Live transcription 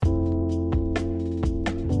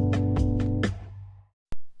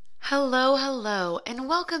Hello, and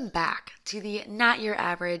welcome back to the Not Your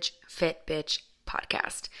Average Fit Bitch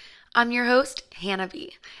podcast. I'm your host, Hannah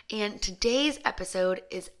B, and today's episode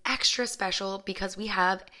is extra special because we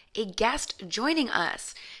have a guest joining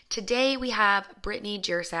us. Today we have Brittany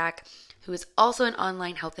Jurcak, who is also an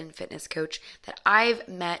online health and fitness coach that I've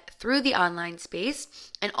met through the online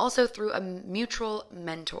space and also through a mutual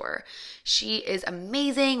mentor. She is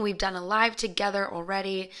amazing. We've done a live together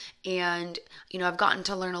already, and I've gotten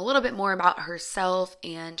to learn a little bit more about herself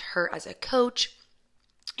and her as a coach.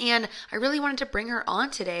 And I really wanted to bring her on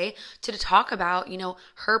today to talk about,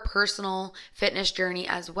 her personal fitness journey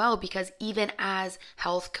as well, because even as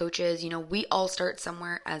health coaches, we all start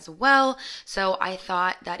somewhere as well. So I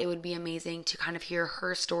thought that it would be amazing to kind of hear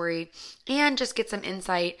her story and just get some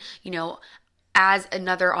insight, as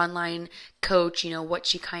another online coach, what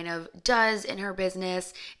she kind of does in her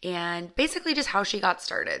business and basically just how she got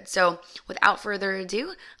started. So without further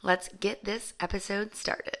ado, let's get this episode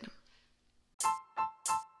started.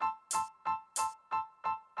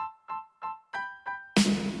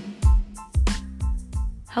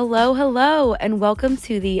 Hello, and welcome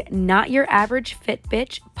to the Not Your Average Fit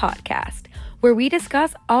Bitch podcast, where we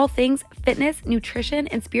discuss all things fitness, nutrition,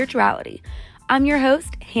 and spirituality. I'm your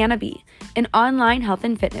host, Hannah B, an online health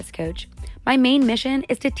and fitness coach. My main mission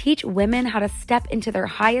is to teach women how to step into their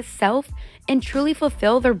highest self and truly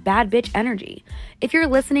fulfill their bad bitch energy. If you're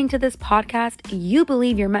listening to this podcast, you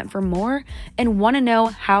believe you're meant for more and want to know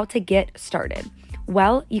how to get started.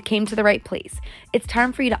 Well, you came to the right place. It's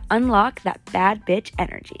time for you to unlock that bad bitch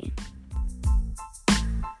energy.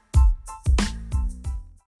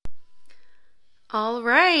 All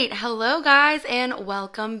right. Hello, guys, and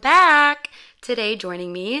welcome back. Today,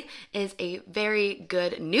 joining me is a very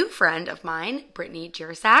good new friend of mine, Brittany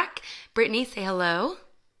Jurcak. Brittany, say hello.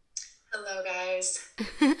 Hello, guys.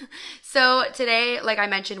 So today, like I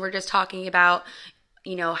mentioned, we're just talking about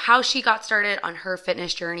how she got started on her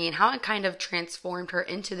fitness journey and how it kind of transformed her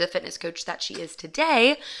into the fitness coach that she is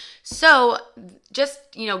today. So just,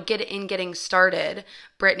 getting started,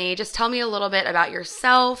 Brittany, just tell me a little bit about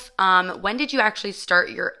yourself. When did you actually start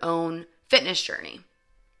your own fitness journey?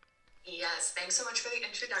 Yes, thanks so much for the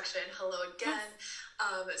introduction. Hello again.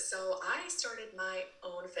 So I started my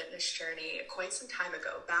own fitness journey quite some time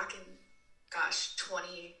ago, back in,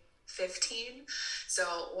 2015.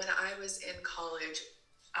 So when I was in college,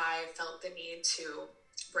 I felt the need to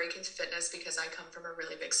break into fitness because I come from a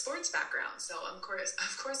really big sports background. So of course,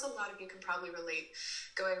 a lot of you can probably relate,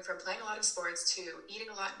 going from playing a lot of sports to eating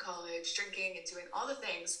a lot in college, drinking and doing all the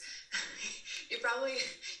things. you probably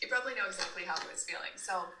know exactly how I was feeling.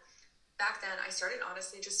 So back then I started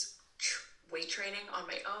honestly just weight training on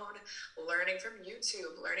my own, learning from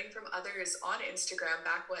YouTube, learning from others on Instagram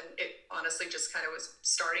back when it honestly just kind of was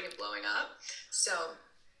starting and blowing up. So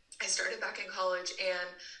I started back in college and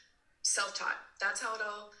self-taught. That's how it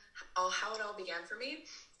all began for me.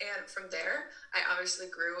 And from there, I obviously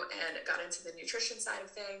grew and got into the nutrition side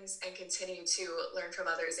of things and continued to learn from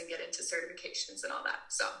others and get into certifications and all that.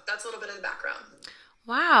 So that's a little bit of the background.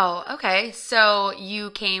 Wow. Okay. So you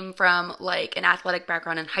came from like an athletic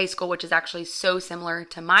background in high school, which is actually so similar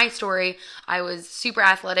to my story. I was super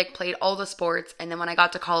athletic, played all the sports. And then when I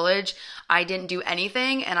got to college, I didn't do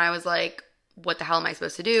anything. And I was like, what the hell am I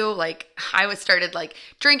supposed to do? Like I started like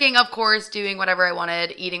drinking, of course, doing whatever I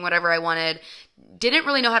wanted, eating whatever I wanted. Didn't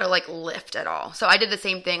really know how to like lift at all. So I did the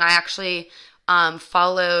same thing. I actually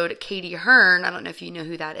followed Katie Hearn. I don't know if you know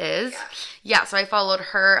who that is. Yeah, so I followed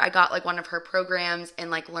her. I got like one of her programs and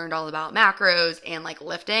like learned all about macros and like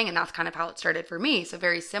lifting, and that's kind of how it started for me. So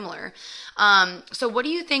very similar. So what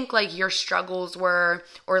do you think like your struggles were,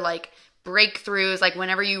 or like breakthroughs, like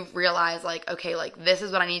whenever you realize like, okay, like this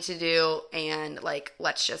is what I need to do, and like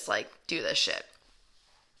let's just like do this shit?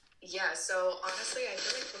 Yeah, so honestly, I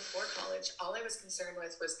feel like before college, all I was concerned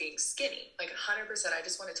with was being skinny. Like 100%, I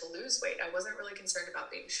just wanted to lose weight. I wasn't really concerned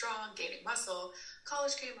about being strong, gaining muscle.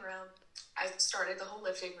 College came around. I started the whole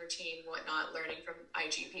lifting routine, whatnot, learning from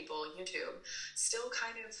IG people, YouTube. Still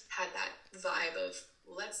kind of had that vibe of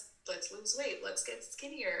let's lose weight, let's get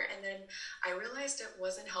skinnier. And then I realized it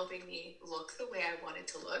wasn't helping me look the way I wanted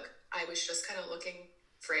to look. I was just kind of looking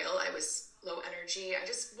frail. I was low energy. I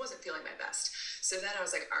just wasn't feeling my best. So then I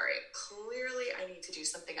was like, all right, clearly I need to do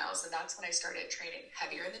something else. And that's when I started training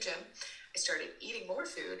heavier in the gym. I started eating more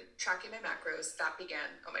food, tracking my macros. That began,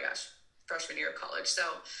 freshman year of college. So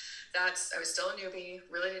I was still a newbie,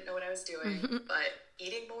 really didn't know what I was doing, but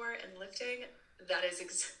eating more and lifting,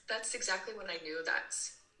 that's exactly when I knew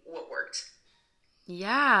that's what worked.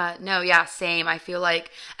 Yeah, no, yeah, same. I feel like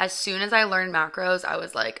as soon as I learned macros, I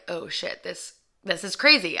was like, oh shit, this this is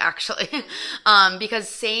crazy actually.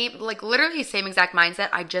 Because literally same exact mindset.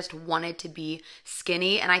 I just wanted to be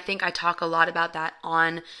skinny. And I think I talk a lot about that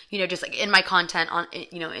on, just like in my content on,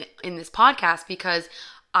 in this podcast, because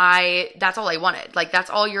that's all I wanted. Like, that's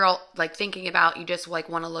all you're all like thinking about. You just like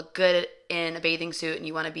want to look good in a bathing suit and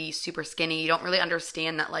you want to be super skinny. You don't really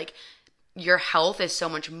understand that like your health is so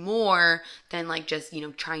much more than like just,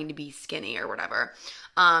 trying to be skinny or whatever.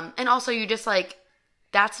 And also you just like,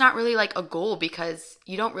 that's not really like a goal, because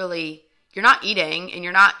you're not eating and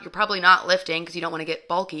you're probably not lifting because you don't want to get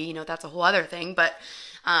bulky. That's a whole other thing. But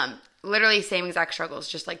literally same exact struggles,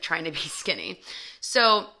 just like trying to be skinny.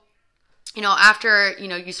 So, after,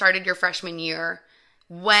 you started your freshman year,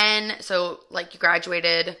 like you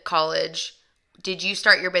graduated college, did you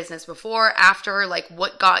start your business before, after, like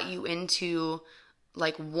what got you into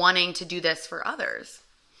like wanting to do this for others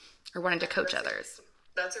or wanting to coach others?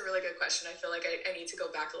 That's a really good question. I feel like I need to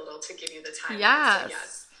go back a little to give you the time.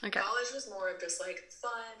 Yes. Okay. College was more of just like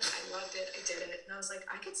fun. I loved it. I did it. And I was like,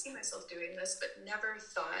 I could see myself doing this, but never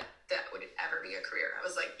thought that would ever be a career. I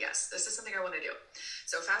was like, yes, this is something I want to do.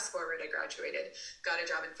 So fast forward, I graduated, got a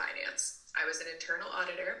job in finance. I was an internal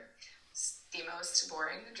auditor. The most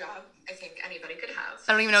boring job I think anybody could have.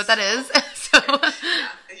 I don't even know what that is. So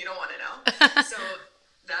yeah, you don't want to know. So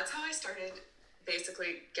that's how I started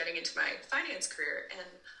basically getting into my finance career. And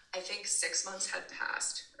I think 6 months had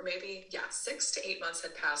passed, or maybe, 6 to 8 months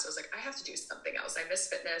had passed. I was like, I have to do something else. I miss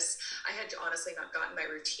fitness. I had honestly not gotten my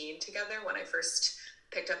routine together when I first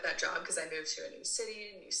picked up that job, because I moved to a new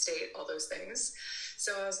city, a new state, all those things.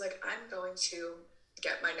 So I was like, I'm going to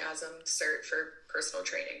get my NASM cert for personal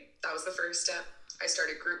training. That was the first step. I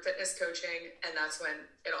started group fitness coaching, and that's when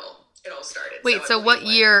it all started. Wait, so what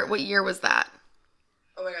year was that?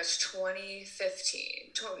 Oh my gosh,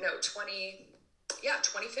 2015.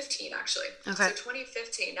 2015 actually. Okay. So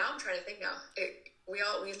 2015. Now I'm trying to think now. We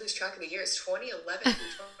lose track of the years. 2011 through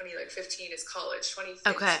 2015 is college.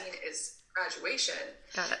 2015 is graduation.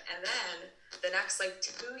 Got it. And then the next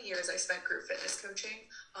 2 years I spent group fitness coaching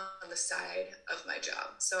on the side of my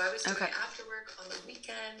job. So I was doing it after work on the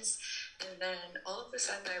weekends, and then all of a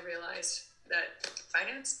sudden I realized that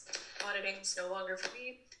finance auditing is no longer for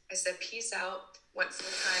me. I said peace out, went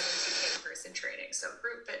full-time into in-person training. So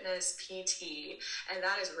group fitness, PT, and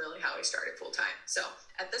that is really how I started full-time. So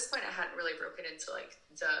at this point I hadn't really broken into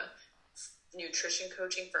the nutrition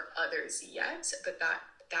coaching for others yet, but that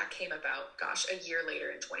came about, a year later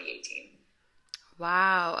in 2018.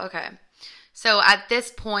 Wow. Okay. So at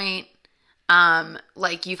this point,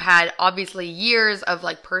 you've had obviously years of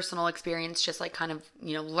personal experience, just kind of,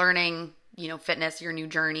 learning, fitness, your new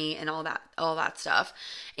journey and all that stuff.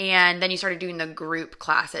 And then you started doing the group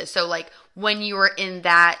classes. So when you were in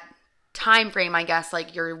that time frame, I guess,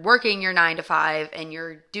 you're working your 9 to 5 and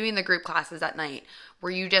you're doing the group classes at night,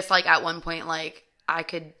 were you just at one point, I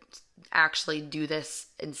could actually do this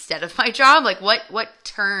instead of my job? What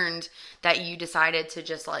turned that you decided to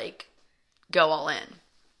just go all in?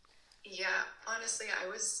 Yeah, honestly, I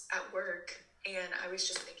was at work and I was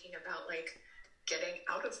just thinking about getting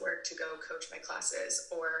out of work to go coach my classes,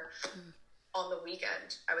 or on the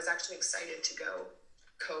weekend I was actually excited to go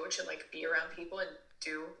coach and be around people and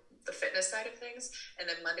do the fitness side of things. And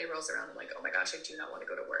then Monday rolls around, I'm oh my gosh, I do not want to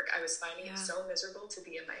go to work. I was finding it so miserable to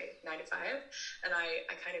be in my 9 to 5, and I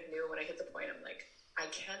kind of knew when I hit the point, I'm I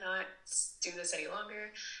cannot do this any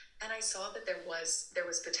longer. And I saw that there was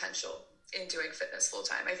potential in doing fitness full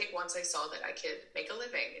time. I think once I saw that I could make a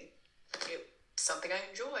living and something I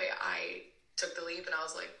enjoy, I took the leap and I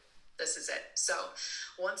was this is it. So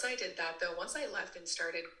once I did that though, once I left and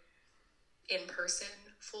started in person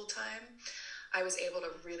full time, I was able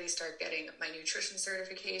to really start getting my nutrition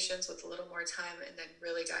certifications with a little more time and then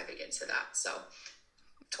really diving into that. So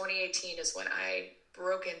 2018 is when I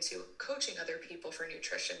broke into coaching other people for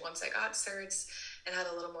nutrition once I got certs and had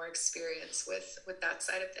a little more experience with that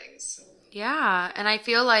side of things. Yeah. And I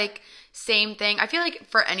feel same thing. I feel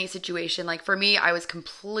for any situation, for me, I was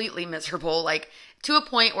completely miserable, to a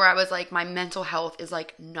point where I was my mental health is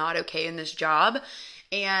not okay in this job.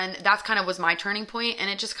 And that's kind of was my turning point. And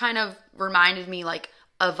it just kind of reminded me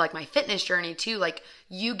of my fitness journey too.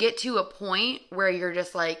 You get to a point where you're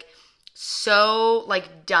just so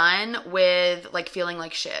done with feeling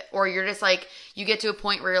like shit, or you're just you get to a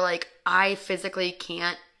point where you're I physically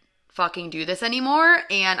can't fucking do this anymore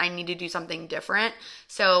and I need to do something different.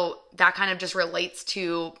 So that kind of just relates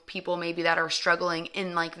to people maybe that are struggling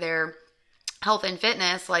in their health and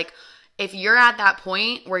fitness. If you're at that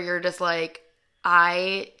point where you're just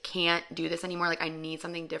I can't do this anymore, I need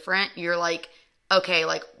something different, you're okay,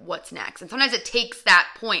 like what's next? And sometimes it takes that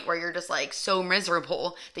point where you're just like so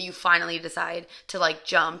miserable that you finally decide to like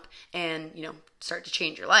jump and, start to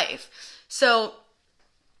change your life. So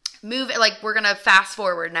we're going to fast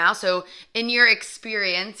forward now. So in your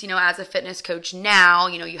experience, as a fitness coach now,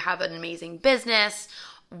 you have an amazing business.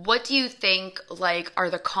 What do you think like are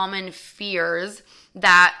the common fears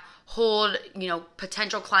that hold,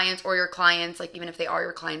 potential clients or your clients, like even if they are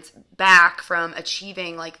your clients, back from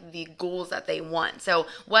achieving like the goals that they want? So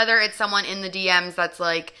whether it's someone in the DMs that's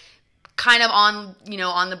like kind of on,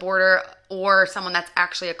 on the border, or someone that's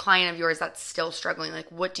actually a client of yours that's still struggling, like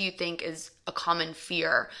what do you think is a common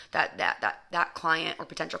fear that client or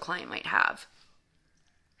potential client might have?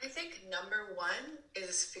 I think number one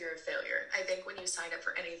is fear of failure. I think when you sign up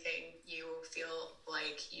for anything, you feel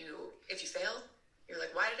like if you fail, you're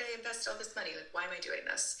like, why did I invest all this money? Like, why am I doing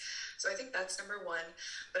this? So I think that's number one.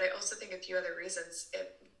 But I also think a few other reasons.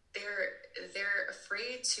 They're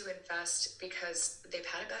afraid to invest because they've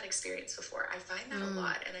had a bad experience before. I find that a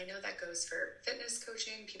lot. And I know that goes for fitness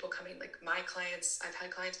coaching, people coming, like my clients. I've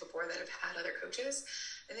had clients before that have had other coaches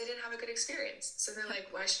and they didn't have a good experience. So they're like,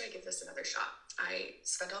 why should I give this another shot? I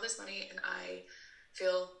spent all this money and I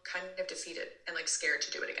feel kind of defeated and like scared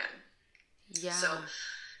to do it again. Yeah. So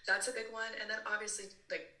that's a big one. And then obviously,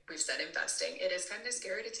 like we've said, investing. It is kind of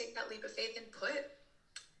scary to take that leap of faith and put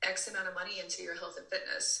X amount of money into your health and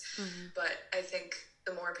fitness. But I think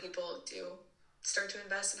the more people do start to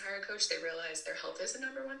invest and hire a coach, they realize their health is the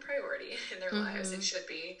number one priority in their lives. It should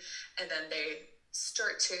be. And then they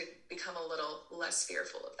start to become a little less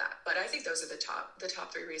fearful of that. But I think those are the top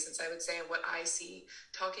three reasons I would say. And what I see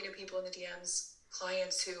talking to people in the DMs,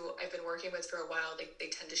 clients who I've been working with for a while, they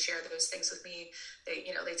tend to share those things with me. They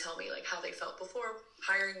tell me like how they felt before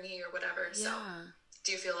hiring me or whatever. Yeah. So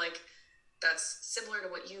do you feel like that's similar to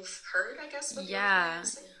what you've heard, I guess? Yeah.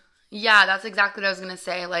 Yeah, that's exactly what I was going to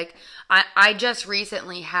say. Like, I just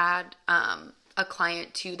recently had a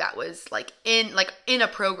client too that was like in a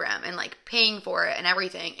program and like paying for it and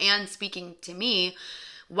everything and speaking to me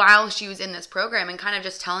while she was in this program and kind of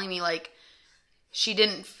just telling me like she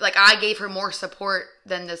didn't, like I gave her more support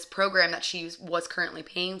than this program that she was currently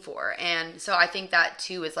paying for. And so I think that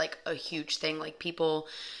too is like a huge thing. Like people,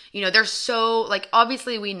 they're so like,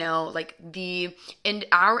 obviously we know like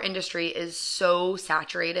our industry is so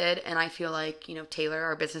saturated. And I feel like, Taylor,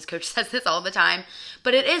 our business coach, says this all the time,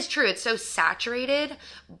 but it is true. It's so saturated,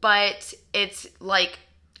 but it's like,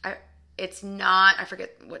 it's not, I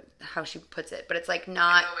forget how she puts it, but it's like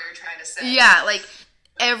not. I know what you're trying to say. Yeah. Like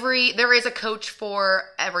there is a coach for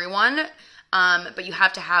everyone. But you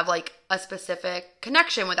have to have like a specific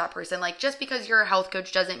connection with that person. Like just because you're a health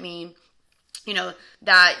coach doesn't mean,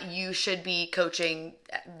 that you should be coaching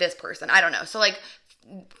this person. I don't know. So like,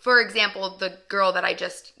 for example, the girl that I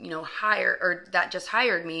just, hired or that just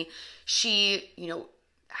hired me, she,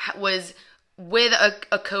 was with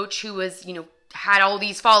a coach who was, had all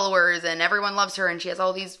these followers and everyone loves her and she has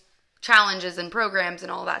all these challenges and programs and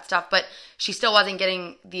all that stuff, but she still wasn't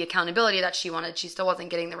getting the accountability that she wanted. She still wasn't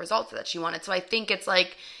getting the results that she wanted. So I think it's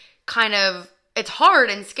like it's hard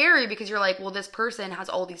and scary because you're like, well, this person has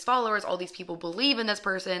all these followers, all these people believe in this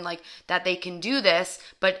person, like that they can do this,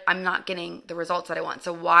 but I'm not getting the results that I want.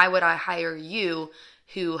 So why would I hire you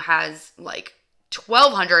who has like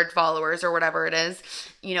 1,200 followers or whatever it is,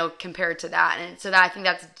 compared to that? And so that I think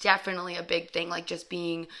that's definitely a big thing, like just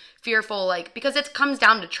being fearful, like, because it comes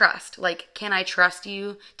down to trust. Like, can I trust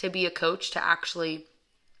you to be a coach to actually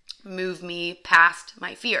move me past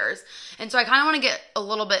my fears? And so I kind of want to get a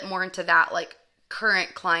little bit more into that, like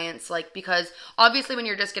current clients, like, because obviously when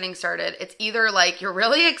you're just getting started, it's either like you're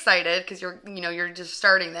really excited because you're just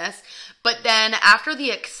starting this, but then after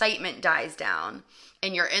the excitement dies down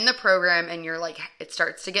and you're in the program and you're like, it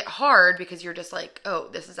starts to get hard because you're just like, oh,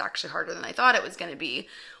 this is actually harder than I thought it was going to be.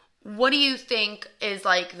 What do you think is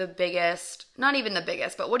like the biggest, not even the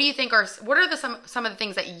biggest, but what do you think what are some of the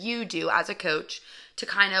things that you do as a coach to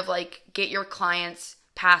kind of like get your clients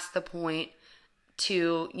past the point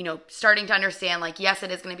to, starting to understand like, yes,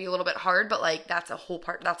 it is going to be a little bit hard, but like that's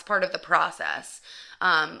part of the process.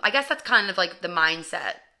 I guess that's kind of like the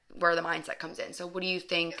mindset, where the mindset comes in. So what do you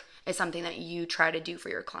think is something that you try to do for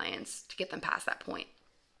your clients to get them past that point?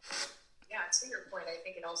 Yeah, to your point, I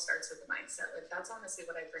think it all starts with the mindset. Like that's honestly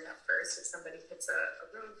what I bring up first. If somebody hits a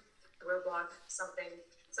roadblock,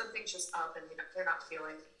 something's just up and they're not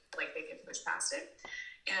feeling like they can push past it.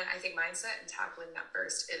 And I think mindset and tackling that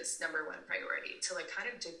first is number one priority, to like kind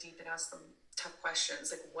of dig deep and ask them tough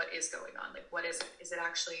questions. Like, what is going on? Like, what is it? Is it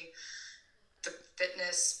actually the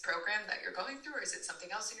fitness program that you're going through, or is it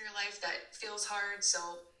something else in your life that feels hard? So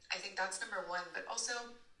I think that's number one. But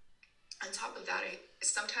also On top of that,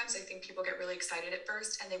 sometimes I think people get really excited at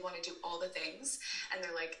first and they want to do all the things and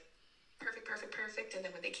they're like, perfect, perfect, perfect. And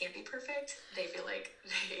then when they can't be perfect, they feel like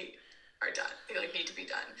they are done. They like need to be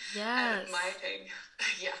done. Yes. And my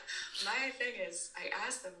thing is I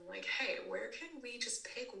ask them like, hey, where can we just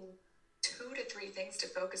pick 2 to 3 things to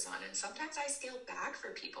focus on? And sometimes I scale back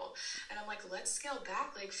for people and I'm like, let's scale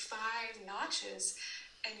back like 5 notches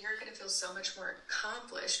and you're going to feel so much more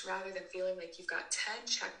accomplished rather than feeling like you've got 10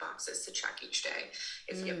 check boxes to check each day.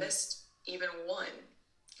 If you missed even one,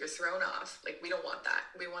 you're thrown off. Like, we don't want that.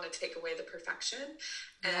 We want to take away the perfection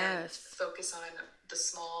and focus on the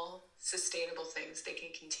small, sustainable things they can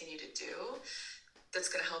continue to do that's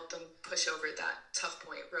going to help them push over that tough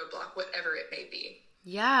point, roadblock, whatever it may be.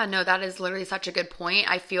 Yeah, no, that is literally such a good point.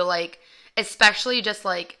 I feel like, especially just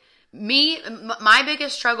like my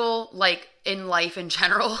biggest struggle, like in life in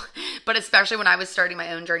general, but especially when I was starting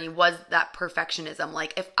my own journey, was that perfectionism.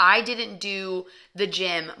 Like, if I didn't do the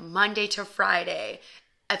gym Monday to Friday,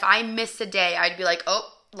 if I missed a day, I'd be like, oh,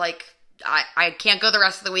 like I can't go the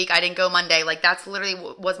rest of the week. I didn't go Monday. Like, that's literally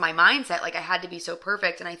was my mindset. Like, I had to be so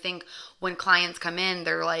perfect. And I think when clients come in,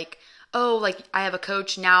 they're like, oh, like, I have a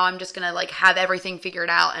coach now. I'm just going to like have everything figured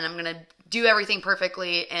out and I'm going to do everything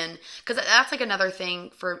perfectly. And because that's like another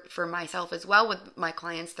thing for myself as well with my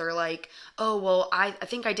clients. They're like, oh, well, I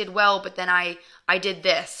think I did well, but then I did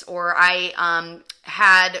this, or I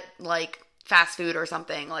had like fast food or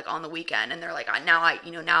something like on the weekend, and they're like, now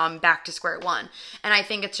I'm back to square one. And I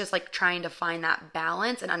think it's just like trying to find that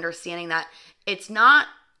balance and understanding that it's not,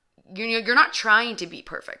 you're not trying to be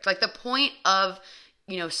perfect. Like, the point of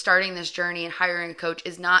starting this journey and hiring a coach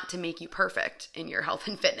is not to make you perfect in your health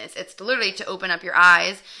and fitness. It's literally to open up your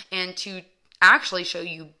eyes and to actually show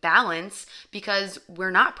you balance, because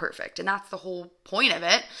we're not perfect. And that's the whole point of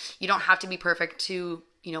it. You don't have to be perfect to,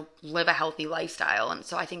 live a healthy lifestyle. And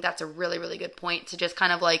so I think that's a really, really good point to just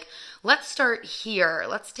kind of like, let's start here.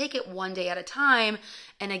 Let's take it one day at a time.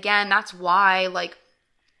 And again, that's why like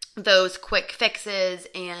those quick fixes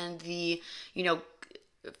and the,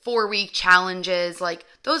 4-week challenges, like,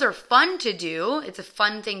 those are fun to do. It's a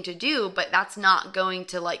fun thing to do, but that's not going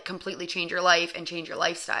to like completely change your life and change your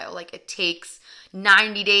lifestyle. Like, it takes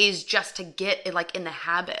 90 days just to get like in the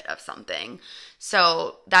habit of something.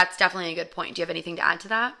 So that's definitely a good point. Do you have anything to add to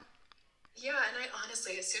that? Yeah, and I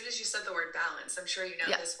honestly, as soon as you said the word balance, I'm sure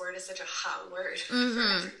this word is such a hot word for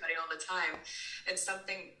everybody all the time. And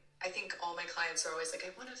something I think all my clients are always like,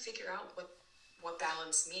 I want to figure out what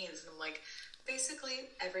balance means. And I'm like, basically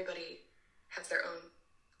everybody has their own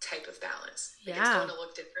type of balance. Like, it's going to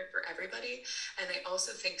look different for everybody. And I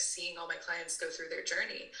also think seeing all my clients go through their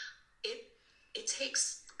journey, it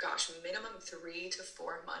takes, minimum 3 to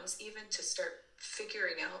 4 months even to start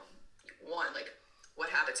figuring out, 1, like, what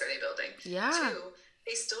habits are they building? 2,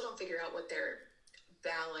 they still don't figure out what their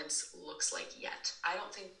balance looks like yet. I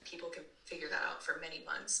don't think people can figure that out for many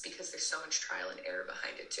months because there's so much trial and error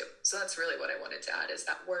behind it too. So that's really what I wanted to add, is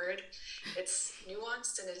that word. It's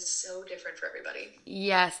nuanced and it is so different for everybody.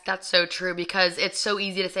 Yes, that's so true, because it's so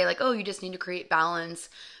easy to say like, oh, you just need to create balance.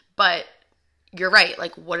 But you're right.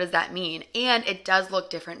 Like, what does that mean? And it does look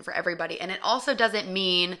different for everybody. And it also doesn't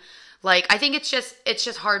mean like, I think it's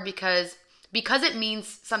just hard because it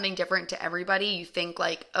means something different to everybody. You think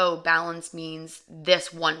like, oh, balance means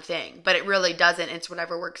this one thing, but it really doesn't. It's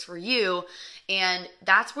whatever works for you. And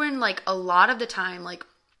that's when like a lot of the time, like,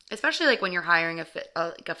 especially like when you're hiring a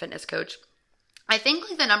fitness coach, I think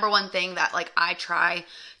like the number one thing that like I try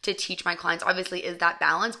to teach my clients obviously is that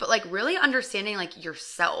balance, but like really understanding like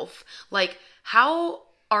yourself, like how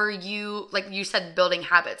are you, like you said, building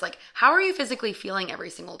habits? Like, how are you physically feeling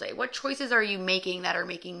every single day? What choices are you making that are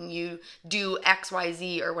making you do X, Y,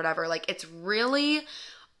 Z or whatever? Like, it's really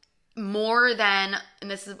more than, and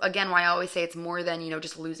this is again why I always say it's more than,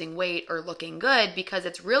 just losing weight or looking good, because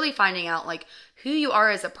it's really finding out like who you are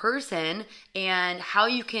as a person and how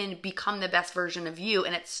you can become the best version of you.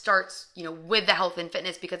 And it starts, with the health and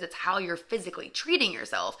fitness, because it's how you're physically treating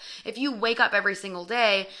yourself. If you wake up every single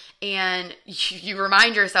day and you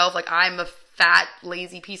remind yourself like, I'm a fat,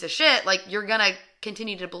 lazy piece of shit, like, you're gonna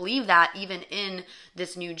continue to believe that even in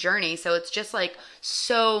this new journey. So it's just like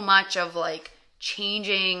so much of like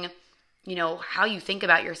changing, how you think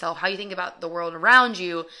about yourself, how you think about the world around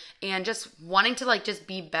you, and just wanting to like just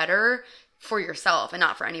be better for yourself and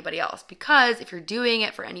not for anybody else. Because if you're doing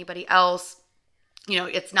it for anybody else,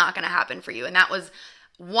 it's not going to happen for you. And that was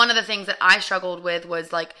one of the things that I struggled with,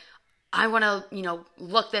 was like, I want to,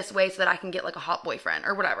 look this way so that I can get like a hot boyfriend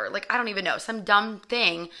or whatever. Like, I don't even know, some dumb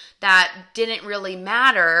thing that didn't really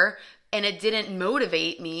matter, and it didn't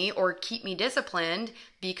motivate me or keep me disciplined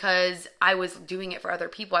because I was doing it for other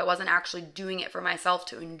people. I wasn't actually doing it for myself,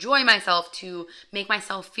 to enjoy myself, to make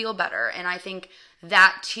myself feel better. And I think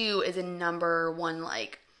that too is a number one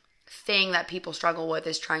like thing that people struggle with,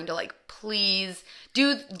 is trying to like please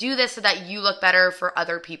do this so that you look better for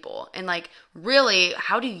other people. And like, really,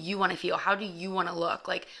 how do you want to feel? How do you want to look?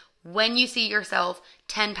 Like, when you see yourself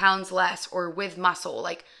 10 pounds less or with muscle,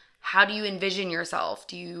 like, how do you envision yourself?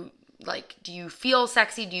 Do you feel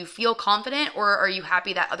sexy? Do you feel confident? Or are you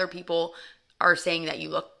happy that other people are saying that you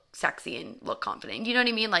look sexy and look confident? You know what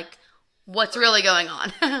I mean? Like, what's really going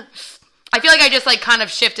on? I feel like I just like kind of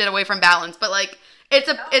shifted away from balance, but like it's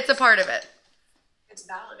a part of it. It's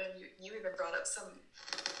valid, and you even brought up some,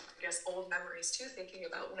 I guess, old memories too, thinking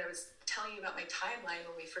about when I was telling you about my timeline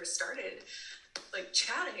when we first started like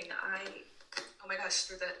chatting. Oh my gosh,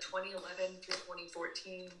 through that 2011 through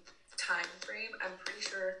 2014 time frame, I'm pretty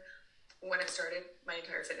sure when I started my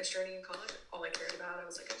entire fitness journey in college, all I cared about, I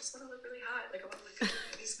was like, I just want to look really hot. Like, I want to look good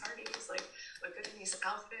at these parties, like look good in these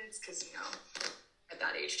outfits. Cause at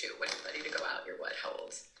that age too, when you're ready to go out, you're what, how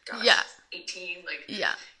old? Gosh, yeah. 18, like,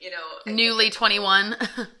 yeah. Newly 21.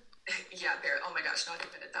 Yeah, oh my gosh, not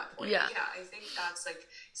even at that point. Yeah. Yeah, I think that's like,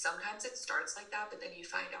 sometimes it starts like that, but then you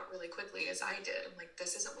find out really quickly, as I did, I'm like,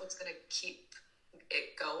 this isn't what's going to keep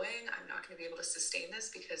it going. I'm not going to be able to sustain this,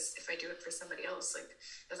 because if I do it for somebody else, like,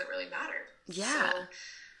 it doesn't really matter. Yeah. So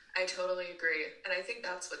I totally agree. And I think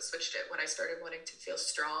that's what switched it when I started wanting to feel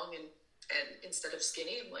strong and instead of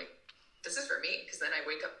skinny. I'm like, this is for me, because then I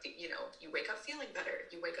wake up, you wake up feeling better.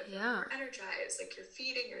 You wake up feeling more energized, like you're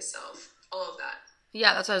feeding yourself, all of that.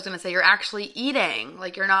 Yeah, that's what I was going to say. You're actually eating.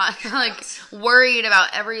 Like, you're not like worried about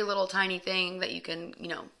every little tiny thing that you can,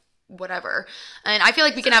 whatever. And I feel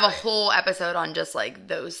like we can have a whole episode on just like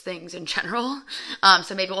those things in general.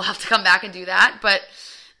 So maybe we'll have to come back and do that. But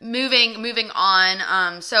moving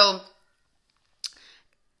on. So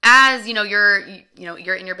as you're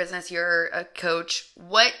in your business, you're a coach.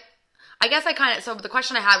 So the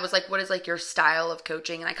question I had was like, what is like your style of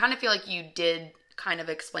coaching? And I kind of feel like you did kind of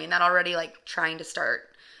explain that already, like trying to start,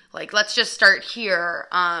 like, let's just start here.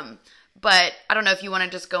 But I don't know if you want to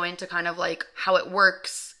just go into kind of like how it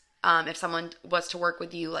works. If someone was to work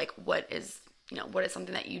with you, like what is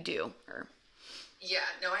something that you do? Or yeah,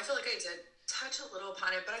 no, I feel like I did touch a little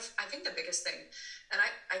upon it, but I think the biggest thing, and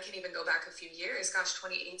I can even go back a few years, gosh,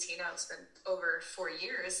 2018 now, it's been over 4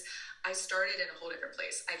 years. I started in a whole different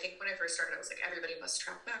place. I think when I first started, I was like, everybody must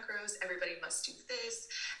track macros, everybody must do this.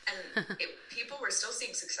 And people were still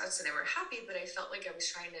seeing success and they were happy, but I felt like I was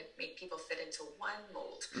trying to make people fit into one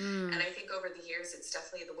mold. And I think over the years, it's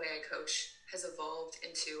definitely the way I coach has evolved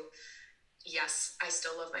into, yes, I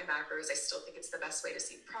still love my macros. I still think it's the best way to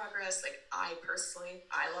see progress. Like, I personally,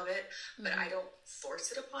 I love it, but I don't force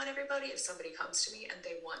it upon everybody. If somebody comes to me and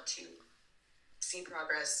they want to see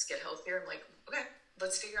progress, get healthier, I'm like, okay,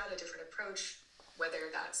 let's figure out a different approach, whether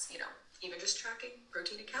that's, even just tracking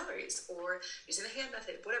protein and calories or using the hand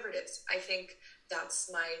method, whatever it is. I think that's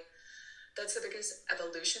the biggest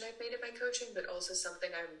evolution I've made in my coaching, but also something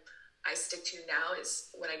I stick to now is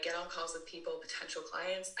when I get on calls with people, potential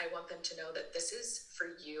clients, I want them to know that this is for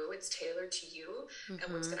you. It's tailored to you and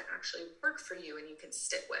what's going to actually work for you and you can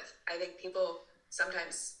stick with. I think people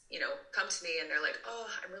sometimes, come to me and they're like, oh,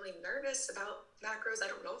 I'm really nervous about macros. I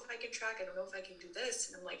don't know if I can track. I don't know if I can do this.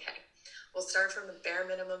 And I'm like, hey, we'll start from the bare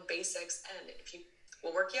minimum basics. And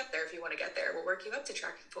we'll work you up there if you want to get there. We'll work you up to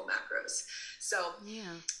tracking full macros. So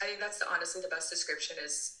yeah, I think that's honestly the best description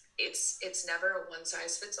is it's never a one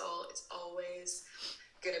size fits all. It's always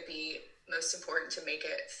going to be most important to make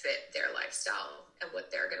it fit their lifestyle and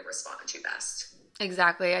what they're going to respond to best.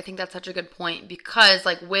 Exactly. I think that's such a good point because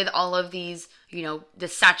like with all of these, the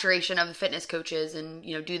saturation of the fitness coaches and,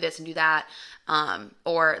 do this and do that.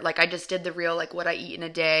 Or like I just did the real, like what I eat in a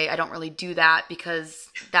day. I don't really do that because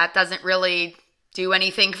that doesn't really do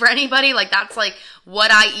anything for anybody. Like that's like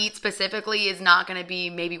what I eat specifically is not going to be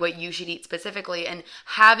maybe what you should eat specifically. And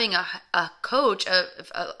having a coach, a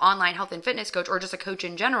online health and fitness coach, or just a coach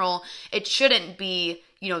in general, it shouldn't be,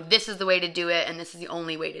 this is the way to do it and this is the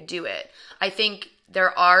only way to do it. I think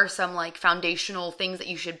there are some like foundational things that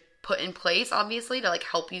you should put in place, obviously, to like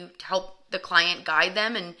help the client, guide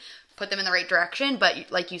them and put them in the right direction.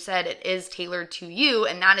 But like you said, it is tailored to you.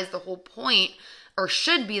 And that is the whole point, or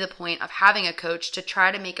should be the point, of having a coach, to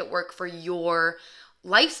try to make it work for your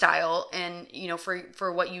lifestyle and,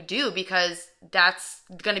 for what you do, because that's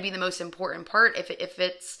going to be the most important part. If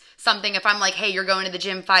it's something, if I'm like, hey, you're going to the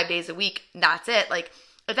gym 5 days a week, that's it. Like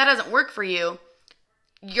if that doesn't work for you,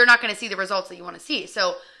 you're not going to see the results that you want to see.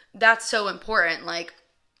 So that's so important. Like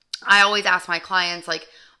I always ask my clients, like,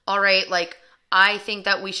 all right, like, I think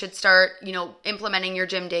that we should start, implementing your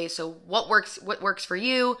gym days. So what works for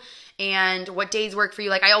you and what days work for you?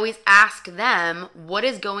 Like, I always ask them, what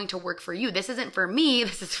is going to work for you? This isn't for me,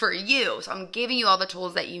 this is for you. So I'm giving you all the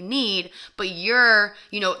tools that you need, but you're,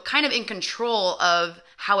 kind of in control of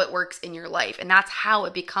how it works in your life. And that's how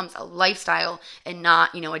it becomes a lifestyle and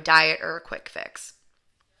not, a diet or a quick fix.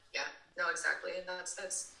 Yeah, no, exactly. And that's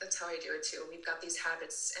how I do it too. We've got these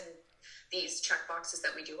habits and these check boxes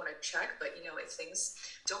that we do want to check, but if things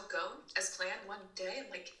don't go as planned one day, I'm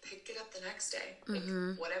like, pick it up the next day, like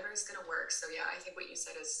whatever is going to work. So yeah, I think what you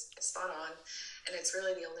said is spot on, and it's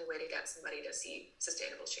really the only way to get somebody to see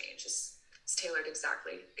sustainable change is it's tailored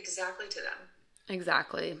exactly to them.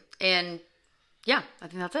 Exactly. And yeah, I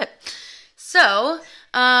think that's it. So,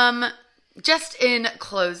 just in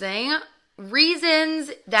closing, reasons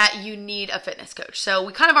that you need a fitness coach. So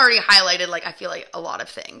we kind of already highlighted, like, I feel like a lot of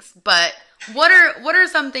things, but what are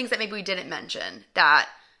some things that maybe we didn't mention that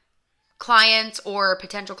clients or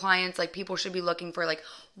potential clients, like, people should be looking for? Like,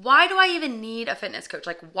 why do I even need a fitness coach?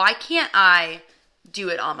 Like, why can't I do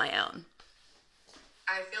it on my own?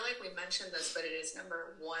 I feel like we mentioned this, but it is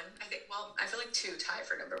number one. I feel like two tie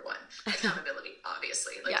for number one. Accountability,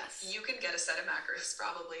 obviously. Like, yes. You can get a set of macros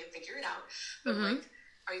probably and figure it out, but like,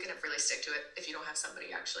 are you going to really stick to it if you don't have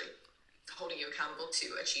somebody actually holding you accountable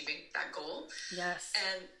to achieving that goal? Yes.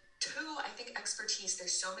 And two, I think expertise.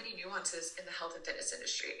 There's so many nuances in the health and fitness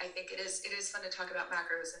industry. I think it is fun to talk about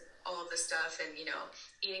macros and all of this stuff and,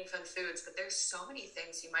 eating fun foods, but there's so many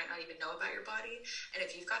things you might not even know about your body. And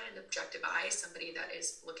if you've got an objective eye, somebody that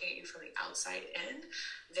is looking at you from the outside in,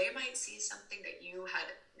 they might see something that you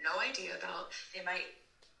had no idea about. They might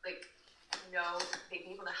they'd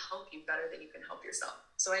be able to help you better than you can help yourself.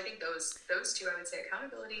 So I think those two, I would say,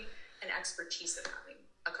 accountability and expertise of having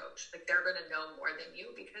a coach. Like, they're going to know more than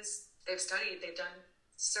you because they've studied, they've done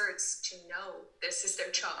certs to know this is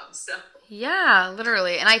their job. So yeah,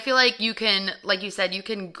 literally. And I feel like you can, like you said, you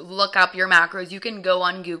can look up your macros, you can go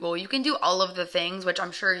on Google, you can do all of the things, which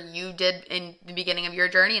I'm sure you did in the beginning of your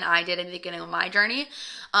journey and I did in the beginning of my journey.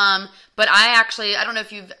 But I don't know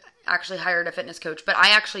if you've actually hired a fitness coach, but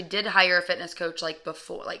I actually did hire a fitness coach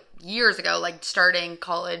before, years ago, starting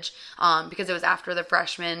college, because it was after the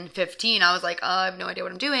freshman 15. I was like, I have no idea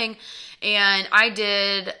what I'm doing. And I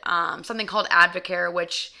did something called Advocare,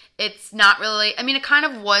 which it's not really, it kind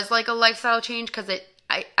of was like a lifestyle change because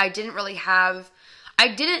I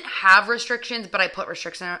didn't have restrictions, but I put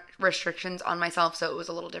restrictions on myself, so it was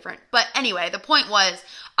a little different. But anyway, the point was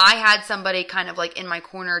I had somebody kind of in my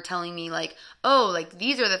corner telling me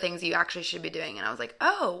these are the things you actually should be doing. And I was like,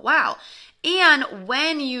 oh, wow. And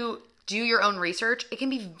when you do your own research, it can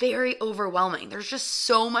be very overwhelming. There's just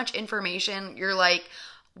so much information. You're like,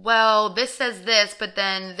 well, this says this, but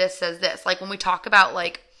then this says this. Like, when we talk about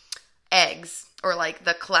eggs or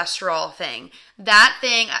the cholesterol thing, that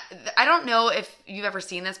thing, I don't know if you've ever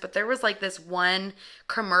seen this, but there was this one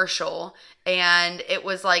commercial and it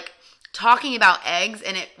was talking about eggs,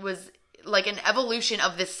 and it was an evolution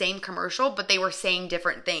of the same commercial, but they were saying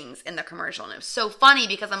different things in the commercial. And it was so funny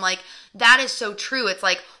because I'm like, that is so true. It's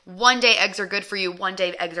one day eggs are good for you, one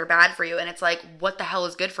day eggs are bad for you. And it's what the hell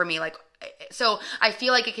is good for me? So I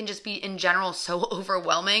feel like it can just be in general so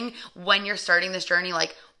overwhelming when you're starting this journey.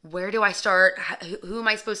 Where do I start? Who am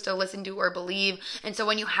I supposed to listen to or believe? And so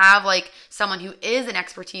when you have someone who is an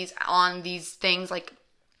expertise on these things, I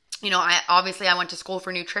went to school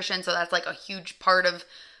for nutrition, so that's a huge part of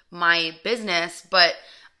my business, but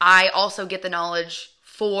I also get the knowledge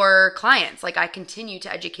for clients. I continue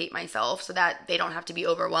to educate myself so that they don't have to be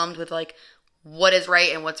overwhelmed with what is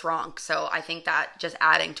right and what's wrong. So I think that just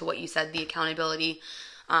adding to what you said, the accountability,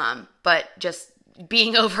 but just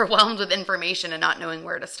being overwhelmed with information and not knowing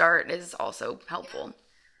where to start is also helpful.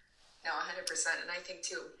 No, 100%. And I think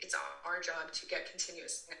too, it's our job to get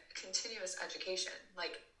continuous education.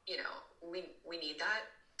 We need that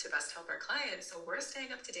to best help our clients. So we're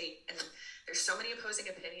staying up to date, and there's so many opposing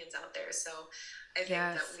opinions out there. So I think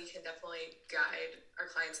that we can definitely guide our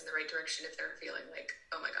clients in the right direction if they're feeling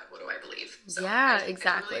oh my God, what do I believe? So yeah,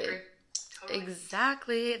 exactly. I totally agree. Totally.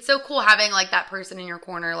 Exactly. It's so cool having that person in your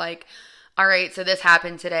corner, all right, so this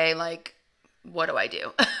happened today, what do I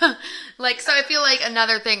do? So I feel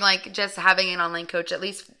another thing, just having an online coach, at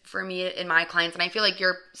least for me and my clients, and I feel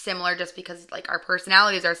you're similar just because our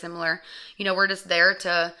personalities are similar. We're just there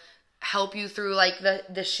to help you through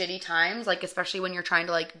the shitty times, especially when you're trying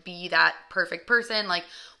to be that perfect person.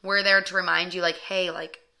 We're there to remind you hey,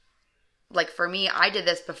 for me, I did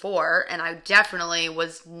this before and I definitely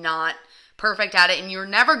was not perfect at it, and you're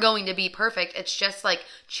never going to be perfect. It's just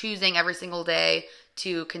choosing every single day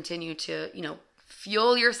to continue to,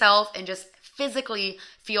 fuel yourself and just physically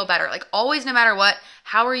feel better. Like always, no matter what,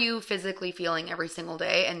 how are you physically feeling every single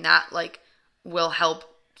day? And that like will help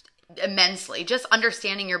immensely. Just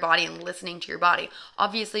understanding your body and listening to your body.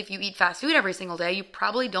 Obviously, if you eat fast food every single day, you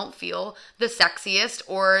probably don't feel the sexiest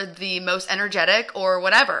or the most energetic or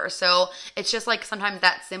whatever. So it's just like sometimes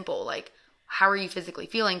that simple. Like, how are you physically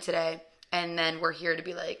feeling today? And then we're here to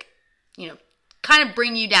be like, you know, kind of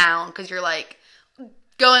bring you down because you're like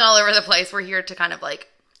going all over the place. We're here to kind of like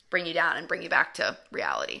bring you down and bring you back to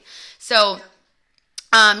reality. So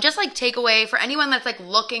just like takeaway for anyone that's like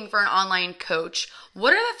looking for an online coach,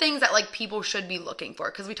 what are the things that like people should be looking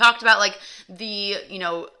for? Because we talked about like the, you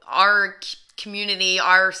know, our community,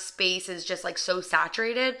 our space is just like so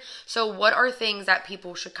saturated. So what are things that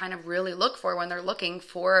people should kind of really look for when they're looking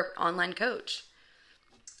for an online coach?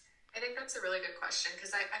 I think that's a really good question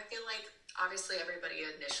because I feel like obviously everybody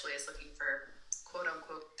initially is looking for quote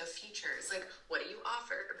unquote the features, like what do you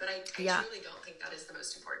offer? But I truly don't think that is the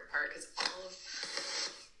most important part because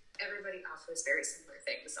everybody offers very similar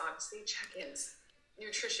things. Obviously check-ins,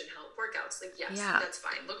 nutrition help, workouts, like yes, that's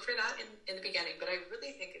fine. Look for that in the beginning, but I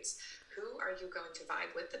really think it's who are you going to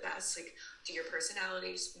vibe with the best? Like, do your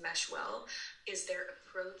personalities mesh well? Is their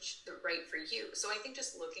approach the right for you? So I think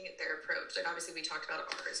just looking at their approach, like obviously we talked about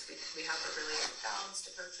ours, we have a really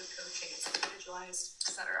balanced approach with coaching, it's individualized,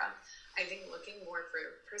 etc. I think looking more for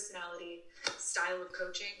personality, style of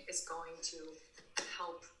coaching is going to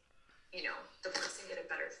help, you know, the person get a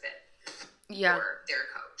better fit for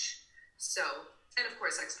their coach. So, and of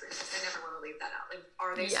course, experience. I never want to leave that out. Like,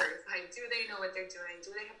 are they certified? Do they know what they're doing?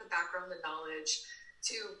 Do they have the background, the knowledge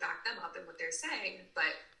to back them up in what they're saying?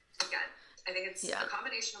 But again, I think it's a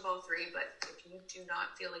combination of all three. But if you do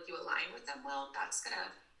not feel like you align with them well, that's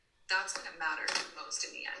gonna matter most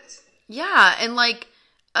in the end. Yeah, and like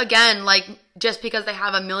again, like just because they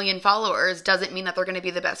have 1 million followers doesn't mean that they're going to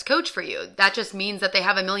be the best coach for you. That just means that they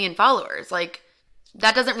have 1 million followers. Like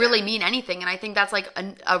that doesn't really mean anything. And I think that's like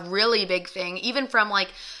a really big thing, even from like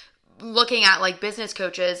looking at like business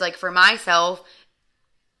coaches, like for myself,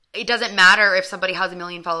 it doesn't matter if somebody has 1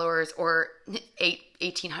 million followers or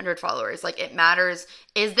 1,800 followers. Like it matters,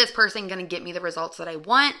 is this person going to get me the results that I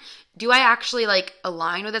want? Do I actually like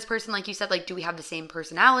align with this person? Like you said, like, do we have the same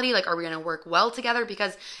personality? Like, are we going to work well together?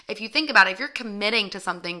 Because if you think about it, if you're committing to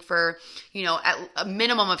something for, you know, at a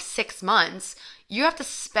minimum of 6 months, you have to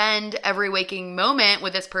spend every waking moment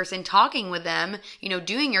with this person, talking with them, you know,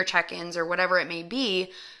 doing your check-ins or whatever it may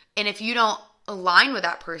be. And if you don't align with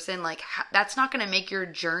that person, like that's not going to make your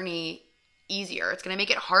journey easier. It's going to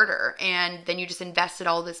make it harder. And then you just invested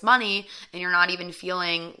all this money and you're not even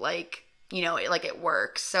feeling like, you know, like it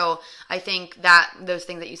works. So I think that those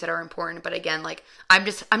things that you said are important. But again, like I'm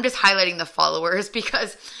just highlighting the followers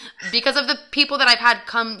because of the people that I've had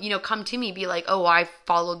come to me be like, oh, I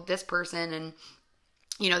followed this person and,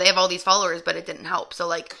 you know, they have all these followers, but it didn't help. So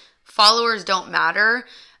like followers don't matter.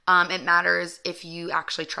 It matters if you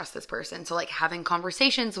actually trust this person. So like having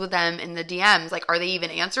conversations with them in the DMs, like, are they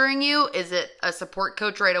even answering you? Is it a support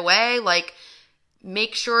coach right away? Like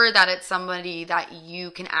make sure that it's somebody that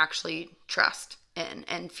you can actually trust in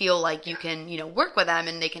and feel like you can, you know, work with them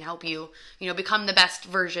and they can help you, you know, become the best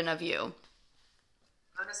version of you.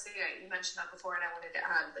 Honestly, you mentioned that before and I wanted to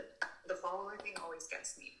add that the follower thing always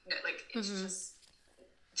gets me. Like it's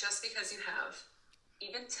just because you have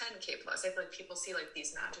even 10K plus, I feel like people see like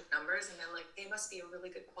these magic numbers and they're like, they must be a really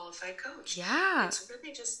good qualified coach. Yeah. It's really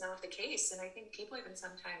just not the case. And I think people even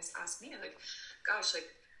sometimes ask me like, gosh, like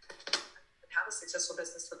have a successful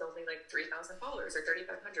business with only like 3,000 followers or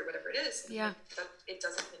 3,500, whatever it is. And like, it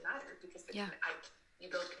doesn't really matter because you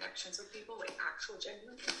build connections with people, like actual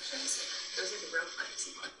genuine connections. Those are the real clients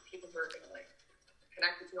you want. People who are going to like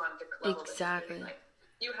connect with you on a different level. Exactly. Like,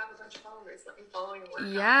 you have a bunch of followers, let me follow your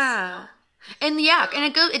workouts. Yeah. And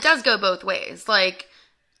it does go both ways. Like,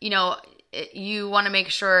 you know, you want to make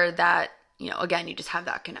sure that, you know, again, you just have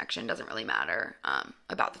that connection. It doesn't really matter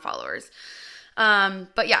about the followers.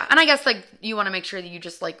 But yeah, and I guess like you want to make sure that you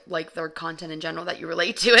just like their content in general, that you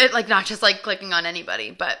relate to it, like not just like clicking on anybody.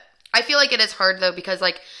 But I feel like it is hard though, because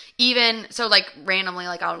like even so like randomly,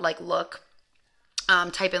 like I'll like look,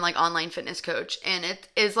 type in like online fitness coach, and it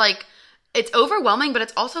is like, it's overwhelming, but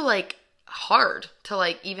it's also like hard to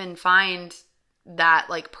like even find that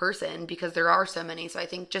like person because there are so many. So I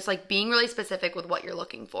think just like being really specific with what you're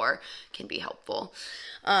looking for can be helpful.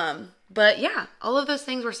 But yeah, all of those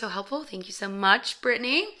things were so helpful. Thank you so much,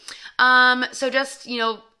 Brittany. So just, you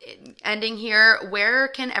know, ending here, where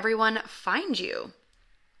can everyone find you?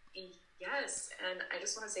 Yes, and I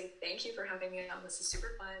just want to say thank you for having me on. This is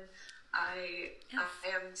super fun. I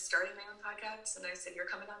am starting my own podcast, and I said you're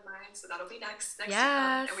coming on mine, so that'll be next to Yes.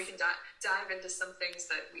 come, and we can dive into some things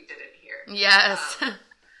that we didn't hear. Yes.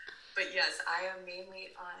 But yes, I am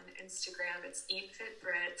mainly on Instagram. It's Eat Fit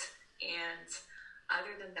Brit, and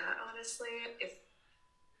other than that, honestly,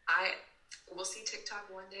 we'll see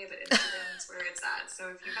TikTok one day, but Instagram is where it's at. So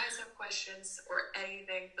if you guys have questions or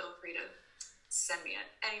anything, feel free to send me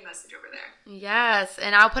any message over there. Yes,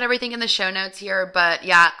 and I'll put everything in the show notes here, but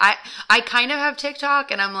yeah, I kind of have TikTok,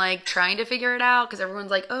 and I'm like trying to figure it out because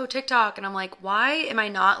everyone's like, oh, TikTok, and I'm like, why am I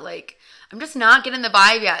not like, I'm just not getting the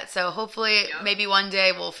vibe yet, so hopefully maybe one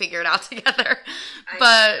day we'll figure it out together.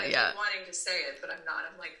 But I keep wanting to say it, but I'm not.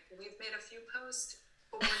 I'm like, we've made a few posts,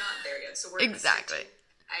 but we're not there yet, so we're exactly.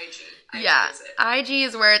 IG. Yeah, IG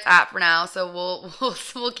is where it's at for now, so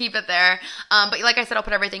we'll keep it there. But like I said, I'll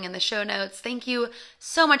put everything in the show notes. Thank you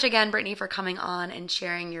so much again, Brittany, for coming on and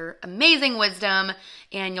sharing your amazing wisdom.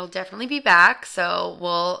 And you'll definitely be back, so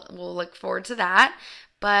we'll look forward to that.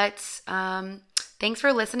 But thanks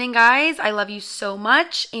for listening, guys. I love you so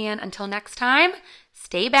much, and until next time,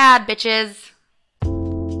 stay bad, bitches.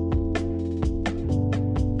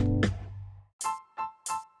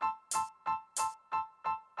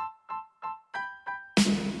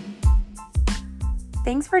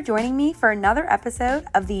 Thanks for joining me for another episode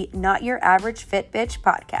of the Not Your Average Fit Bitch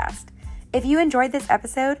podcast. If you enjoyed this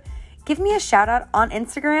episode, give me a shout out on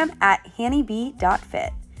Instagram at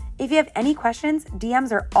hannyb.fit. If you have any questions,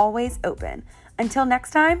 DMs are always open. Until next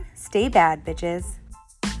time, stay bad, bitches.